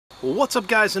What's up,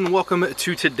 guys, and welcome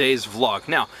to today's vlog.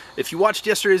 Now, if you watched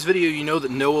yesterday's video, you know that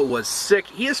Noah was sick.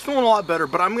 He is feeling a lot better,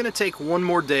 but I'm going to take one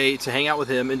more day to hang out with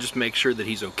him and just make sure that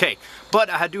he's okay. But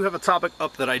I do have a topic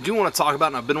up that I do want to talk about,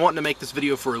 and I've been wanting to make this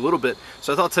video for a little bit,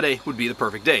 so I thought today would be the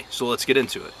perfect day. So let's get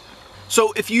into it.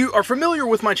 So if you are familiar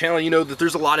with my channel, you know that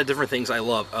there's a lot of different things I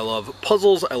love. I love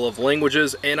puzzles, I love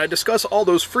languages, and I discuss all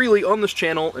those freely on this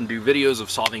channel and do videos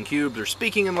of solving cubes or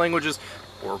speaking in languages,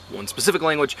 or one specific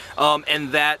language,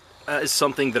 and that is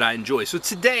something that I enjoy. So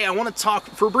today I want to talk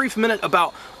for a brief minute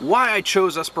about why I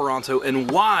chose Esperanto and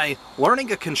why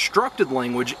learning a constructed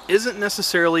language isn't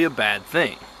necessarily a bad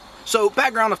thing. So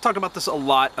background, I've talked about this a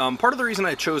lot. Part of the reason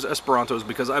I chose Esperanto is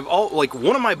because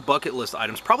one of my bucket list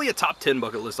items, probably a top 10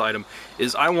 bucket list item,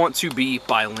 is I want to be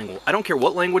bilingual. I don't care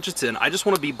what language it's in, I just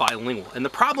want to be bilingual. And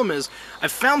the problem is,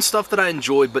 I've found stuff that I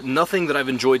enjoyed, but nothing that I've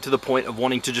enjoyed to the point of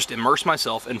wanting to just immerse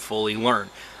myself and fully learn.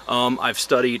 I've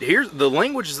studied, here's the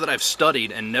languages that I've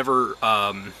studied and never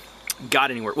got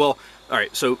anywhere. Well,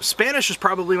 alright, so Spanish is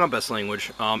probably my best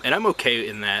language, and I'm okay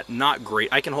in that, not great.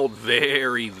 I can hold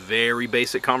very, very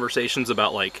basic conversations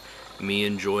about, like, me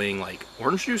enjoying, like,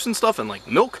 orange juice and stuff, and, like,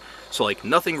 milk, so, like,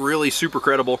 nothing really super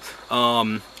credible.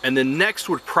 And then next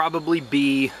would probably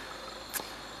be,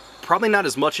 probably not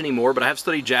as much anymore, but I have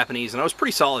studied Japanese, and I was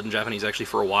pretty solid in Japanese, actually,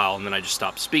 for a while, and then I just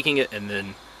stopped speaking it, and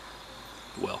then,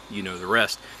 well, you know the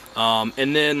rest.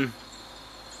 And then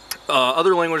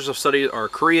other languages I've studied are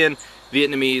Korean,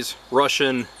 Vietnamese,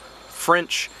 Russian,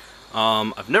 French.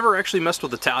 I've never actually messed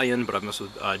with Italian, but I've messed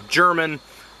with German,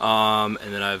 and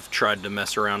then I've tried to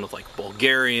mess around with, like,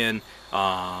 Bulgarian,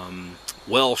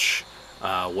 Welsh.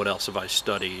 What else have I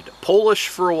studied? Polish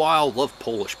for a while. Love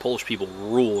Polish. Polish people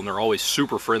rule, and they're always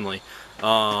super friendly.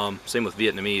 Same with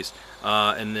Vietnamese.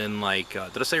 And then, like,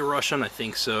 did I say Russian? I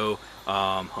think so.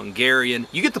 Hungarian.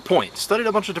 You get the point. Studied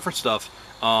a bunch of different stuff,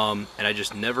 and I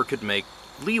just never could make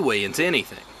leeway into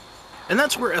anything. And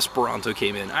that's where Esperanto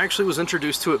came in. I actually was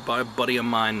introduced to it by a buddy of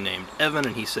mine named Evan,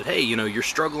 and he said, hey, you know, you're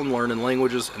struggling learning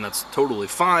languages, and that's totally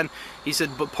fine. He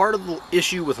said, but part of the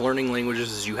issue with learning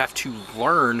languages is you have to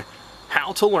learn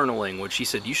how to learn a language. He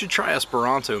said, you should try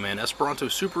Esperanto, man.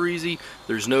 Esperanto's super easy.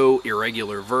 There's no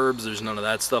irregular verbs. There's none of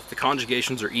that stuff. The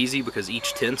conjugations are easy because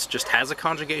each tense just has a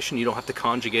conjugation. You don't have to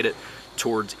conjugate it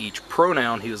towards each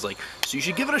pronoun. He was like, so you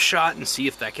should give it a shot and see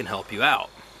if that can help you out.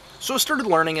 So I started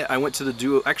learning it. I went to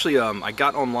the I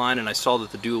got online and I saw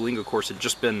that the Duolingo course had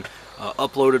just been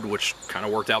uploaded, which kind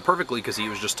of worked out perfectly because he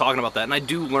was just talking about that. And I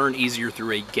do learn easier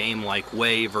through a game-like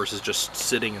way versus just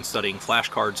sitting and studying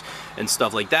flashcards and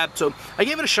stuff like that. So I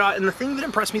gave it a shot, and the thing that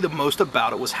impressed me the most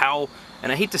about it was how,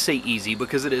 and I hate to say easy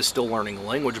because it is still learning a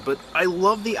language, but I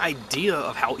love the idea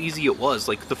of how easy it was.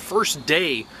 Like, the first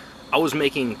day, I was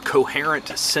making coherent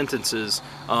sentences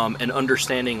and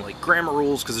understanding, like, grammar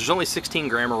rules, because there's only 16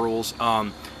 grammar rules,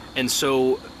 and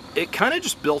so it kind of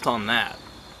just built on that.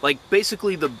 Like,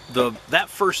 basically, that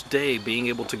first day, being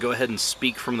able to go ahead and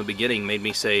speak from the beginning made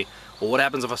me say, well, what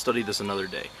happens if I study this another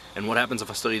day? And what happens if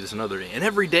I study this another day? And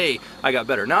every day, I got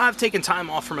better. Now, I've taken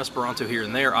time off from Esperanto here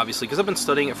and there, obviously, because I've been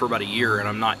studying it for about a year, and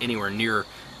I'm not anywhere near,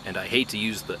 and I hate to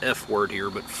use the F word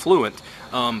here, but fluent.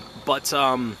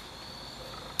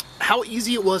 How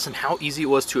easy it was, and how easy it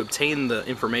was to obtain the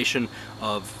information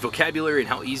of vocabulary, and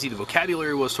how easy the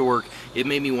vocabulary was to work, it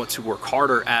made me want to work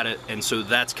harder at it, and so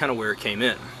that's kind of where it came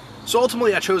in. So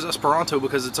ultimately I chose Esperanto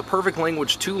because it's a perfect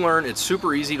language to learn, it's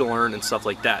super easy to learn, and stuff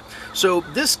like that. So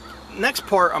this next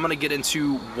part I'm going to get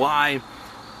into why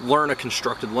learn a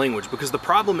constructed language, because the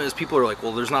problem is people are like,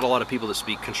 well, there's not a lot of people that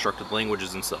speak constructed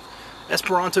languages and stuff.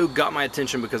 Esperanto got my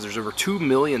attention because there's over 2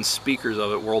 million speakers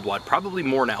of it worldwide, probably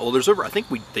more now. Well, there's over, I think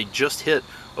they just hit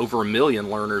over 1 million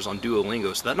learners on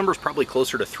Duolingo, so that number is probably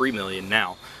closer to 3 million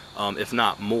now, if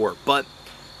not more. But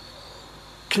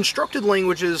constructed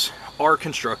languages are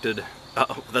constructed.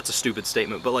 That's a stupid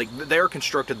statement, but, like, they are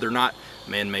constructed. They're not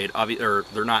man-made, or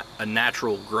they're not a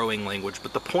natural growing language.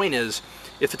 But the point is,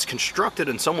 if it's constructed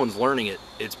and someone's learning it,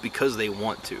 it's because they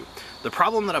want to. The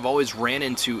problem that I've always ran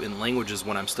into in languages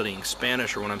when I'm studying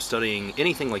Spanish or when I'm studying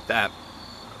anything like that,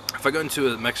 if I go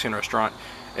into a Mexican restaurant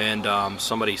and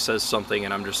somebody says something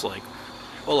and I'm just like,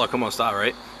 hola, ¿cómo está,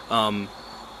 right?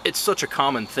 It's such a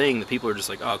common thing that people are just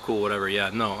like, oh, cool, whatever, yeah,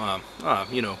 no,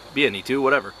 you know, bien, y tú,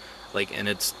 whatever. Like, and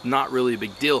it's not really a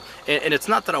big deal. And it's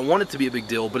not that I want it to be a big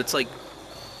deal, but it's like,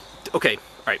 okay,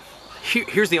 all right,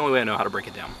 here's the only way I know how to break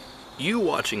it down. You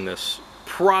watching this,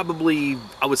 probably,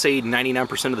 I would say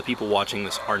 99% of the people watching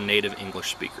this are native English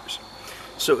speakers.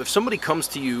 So if somebody comes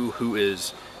to you who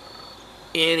is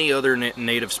any other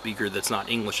native speaker that's not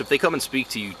English. If they come and speak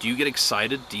to you, do you get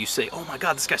excited? Do you say, oh my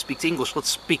God, this guy speaks English, let's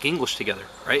speak English together,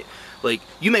 right? Like,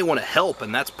 you may want to help,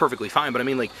 and that's perfectly fine, but I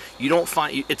mean, like, you don't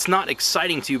find, it's not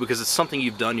exciting to you because it's something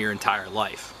you've done your entire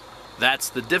life. That's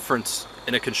the difference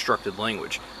in a constructed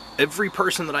language. Every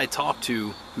person that I talk to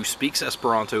who speaks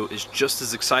Esperanto is just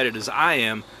as excited as I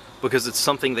am because it's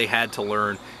something they had to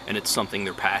learn and it's something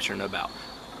they're passionate about.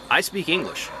 I speak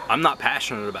English. I'm not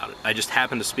passionate about it. I just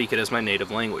happen to speak it as my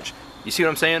native language. You see what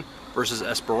I'm saying? Versus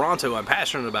Esperanto, I'm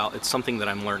passionate about. It's something that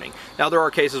I'm learning. Now, there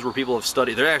are cases where people have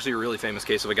studied. There's actually a really famous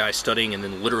case of a guy studying and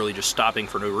then literally just stopping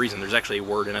for no reason. There's actually a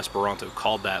word in Esperanto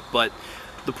called that. But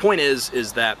the point is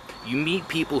that you meet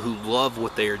people who love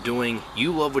what they are doing,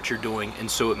 you love what you're doing, and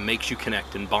so it makes you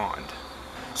connect and bond.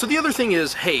 So the other thing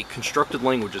is, hey, constructed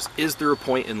languages, is there a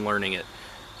point in learning it?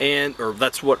 Or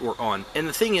that's what we're on. And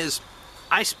the thing is,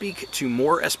 I speak to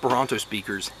more Esperanto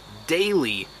speakers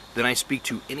daily than I speak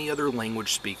to any other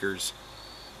language speakers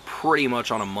pretty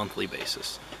much on a monthly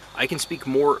basis. I can speak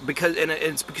more because, and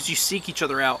it's because you seek each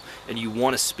other out and you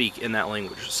want to speak in that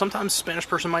language. Sometimes a Spanish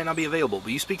person might not be available,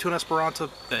 but you speak to an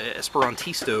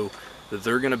Esperantisto,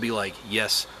 they're going to be like,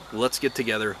 yes, let's get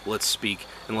together, let's speak,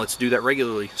 and let's do that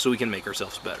regularly so we can make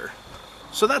ourselves better.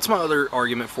 So that's my other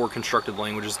argument for constructed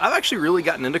languages. I've actually really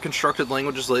gotten into constructed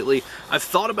languages lately. I've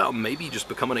thought about maybe just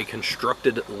becoming a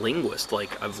constructed linguist.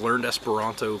 Like, I've learned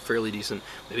Esperanto fairly decent.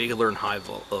 Maybe I could learn High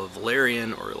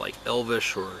Valerian or like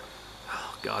Elvish, or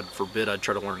God forbid I'd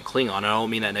try to learn Klingon. I don't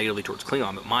mean that negatively towards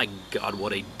Klingon, but my God,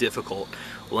 what a difficult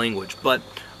language. But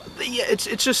yeah, it's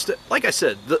just, like I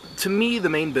said, to me, the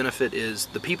main benefit is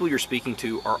the people you're speaking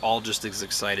to are all just as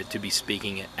excited to be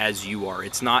speaking it as you are.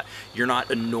 It's not, you're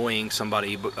not annoying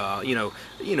somebody, but, you know,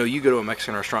 you go to a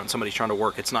Mexican restaurant and somebody's trying to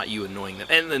work, it's not you annoying them.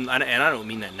 And I don't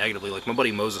mean that negatively. Like, my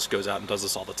buddy Moses goes out and does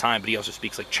this all the time, but he also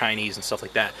speaks like Chinese and stuff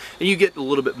like that. And you get a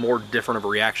little bit more different of a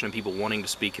reaction of people wanting to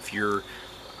speak if you're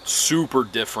super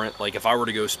different. Like, if I were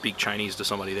to go speak Chinese to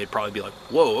somebody, they'd probably be like,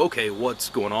 whoa, okay, what's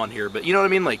going on here? But you know what I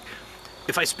mean? Like,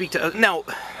 if I speak to, now,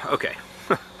 okay,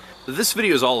 this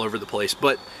video is all over the place,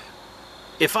 but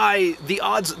if the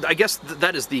odds, I guess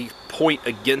that is the point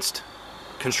against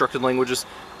constructed languages,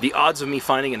 the odds of me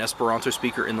finding an Esperanto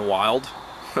speaker in the wild,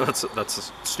 that's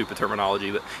a stupid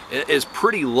terminology, but it is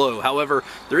pretty low. However,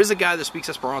 there is a guy that speaks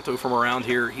Esperanto from around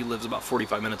here. He lives about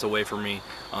 45 minutes away from me.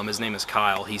 His name is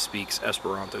Kyle. He speaks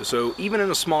Esperanto. So even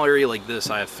in a small area like this,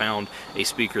 I have found a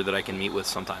speaker that I can meet with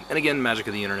sometime. And again, magic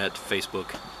of the internet,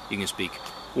 Facebook, you can speak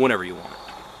whenever you want.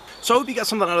 So I hope you got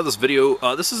something out of this video.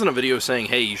 This isn't a video saying,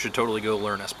 hey, you should totally go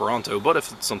learn Esperanto, but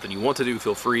if it's something you want to do,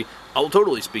 feel free. I will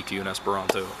totally speak to you in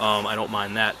Esperanto. I don't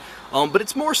mind that. But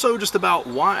it's more so just about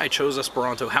why I chose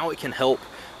Esperanto, how it can help,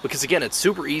 because again, it's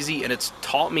super easy and it's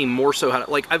taught me more so how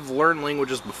to, like, I've learned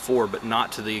languages before, but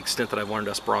not to the extent that I've learned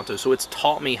Esperanto. So it's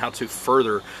taught me how to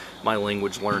further my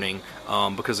language learning,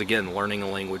 because again, learning a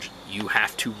language, you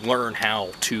have to learn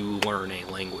how to learn a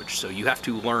language. So you have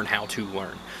to learn how to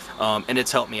learn. And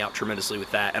it's helped me out tremendously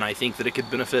with that, and I think that it could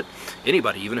benefit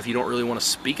anybody. Even if you don't really want to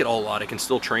speak it all a lot, it can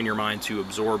still train your mind to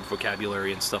absorb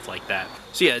vocabulary and stuff like that.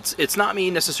 So yeah, it's not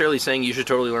me necessarily saying you should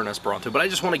totally learn Esperanto, but I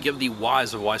just want to give the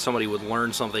whys of why somebody would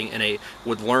learn something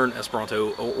would learn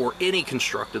Esperanto or any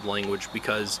constructed language,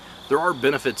 because there are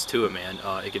benefits to it, man.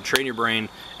 It can train your brain,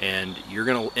 and you're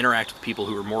going to interact with people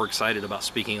who are more excited about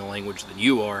speaking a language than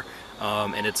you are.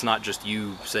 And it's not just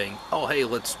you saying, oh, hey,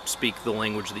 let's speak the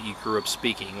language that you grew up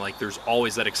speaking. Like, there's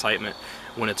always that excitement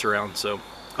when it's around. So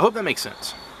I hope that makes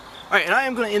sense. All right, and I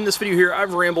am going to end this video here.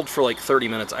 I've rambled for like 30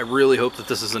 minutes. I really hope that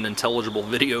this is an intelligible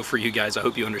video for you guys. I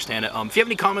hope you understand it. If you have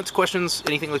any comments, questions,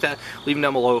 anything like that, leave them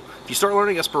down below. If you start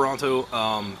learning Esperanto,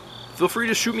 feel free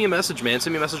to shoot me a message, man.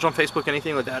 Send me a message on Facebook,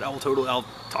 anything like that. I'll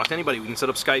talk to anybody. We can set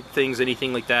up Skype things,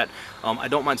 anything like that. I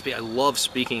don't mind speaking. I love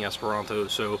speaking Esperanto,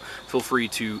 so feel free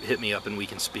to hit me up and we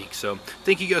can speak. So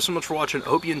thank you guys so much for watching. I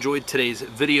hope you enjoyed today's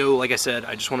video. Like I said,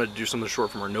 I just wanted to do something short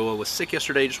from our Noah was sick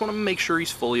yesterday. Just want to make sure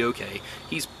he's fully okay.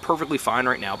 He's perfectly fine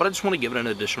right now, but I just want to give it an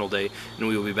additional day, and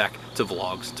we will be back to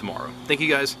vlogs tomorrow. Thank you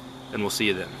guys, and we'll see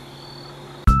you then.